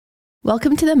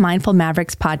Welcome to the Mindful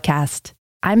Mavericks Podcast.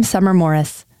 I'm Summer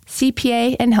Morris,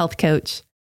 CPA and health coach.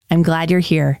 I'm glad you're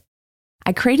here.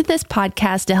 I created this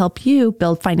podcast to help you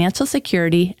build financial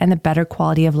security and a better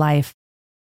quality of life.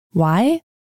 Why?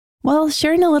 Well,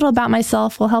 sharing a little about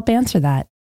myself will help answer that.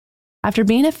 After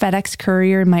being a FedEx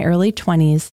courier in my early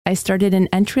 20s, I started an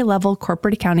entry-level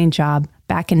corporate accounting job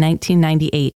back in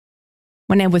 1998.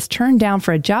 When I was turned down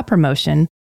for a job promotion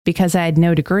because I had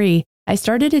no degree, I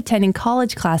started attending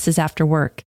college classes after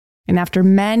work. And after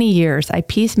many years, I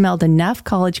piecemealed enough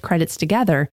college credits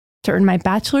together to earn my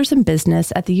bachelor's in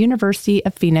business at the University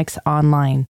of Phoenix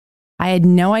online. I had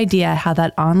no idea how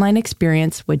that online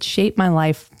experience would shape my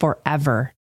life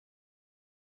forever.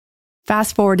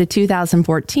 Fast forward to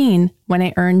 2014, when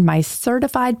I earned my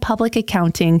Certified Public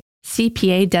Accounting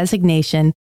CPA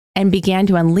designation and began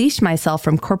to unleash myself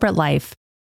from corporate life.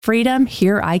 Freedom,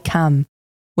 here I come.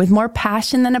 With more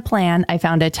passion than a plan, I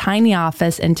found a tiny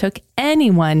office and took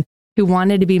anyone who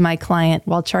wanted to be my client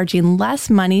while charging less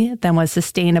money than was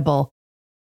sustainable.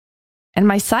 And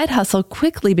my side hustle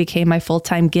quickly became my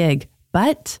full-time gig,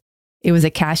 but it was a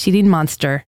cash-eating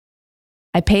monster.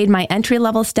 I paid my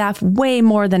entry-level staff way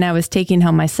more than I was taking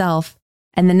home myself,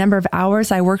 and the number of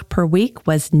hours I worked per week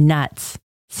was nuts.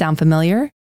 Sound familiar?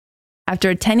 After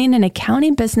attending an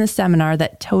accounting business seminar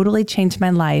that totally changed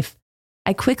my life,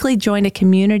 I quickly joined a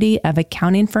community of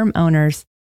accounting firm owners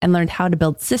and learned how to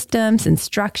build systems and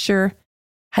structure,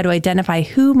 how to identify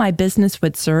who my business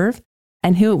would serve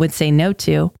and who it would say no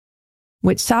to,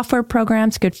 which software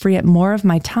programs could free up more of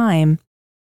my time,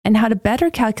 and how to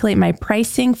better calculate my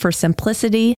pricing for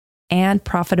simplicity and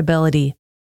profitability.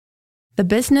 The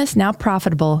business, now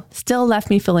profitable, still left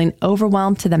me feeling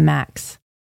overwhelmed to the max.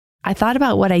 I thought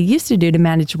about what I used to do to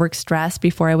manage work stress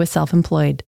before I was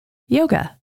self-employed: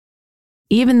 yoga.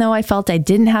 Even though I felt I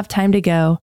didn't have time to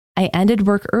go, I ended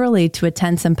work early to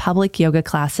attend some public yoga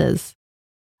classes.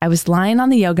 I was lying on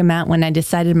the yoga mat when I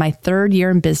decided my third year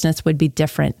in business would be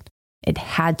different. It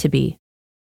had to be.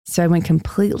 So I went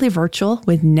completely virtual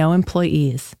with no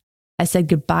employees. I said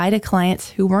goodbye to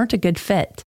clients who weren't a good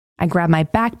fit. I grabbed my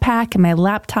backpack and my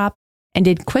laptop and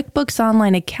did QuickBooks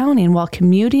Online accounting while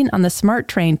commuting on the SMART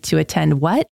train to attend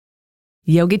what?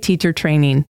 Yoga teacher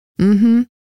training.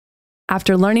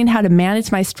 After learning how to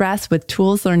manage my stress with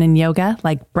tools learned in yoga,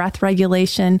 like breath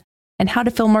regulation, and how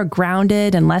to feel more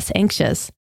grounded and less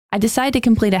anxious, I decided to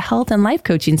complete a health and life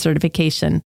coaching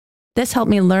certification. This helped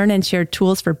me learn and share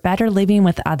tools for better living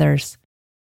with others.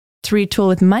 To retool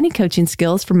with money coaching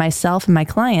skills for myself and my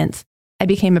clients, I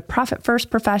became a profit-first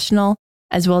professional,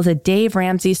 as well as a Dave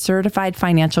Ramsey certified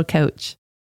financial coach.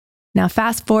 Now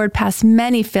fast forward past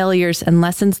many failures and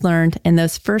lessons learned in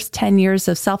those first 10 years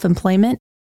of self-employment,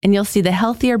 and you'll see the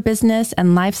healthier business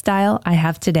and lifestyle I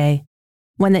have today.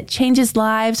 One that changes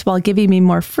lives while giving me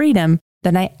more freedom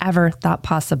than I ever thought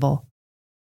possible.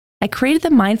 I created the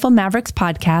Mindful Mavericks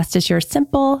podcast to share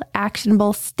simple,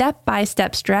 actionable,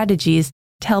 step-by-step strategies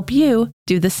to help you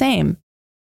do the same.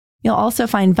 You'll also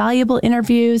find valuable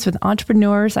interviews with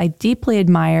entrepreneurs I deeply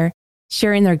admire,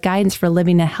 sharing their guidance for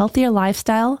living a healthier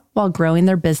lifestyle while growing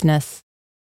their business.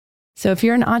 So if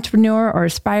you're an entrepreneur or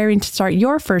aspiring to start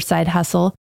your first side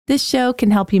hustle, this show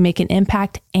can help you make an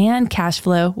impact and cash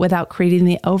flow without creating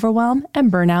the overwhelm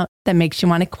and burnout that makes you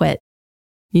want to quit.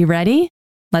 You ready?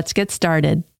 Let's get started.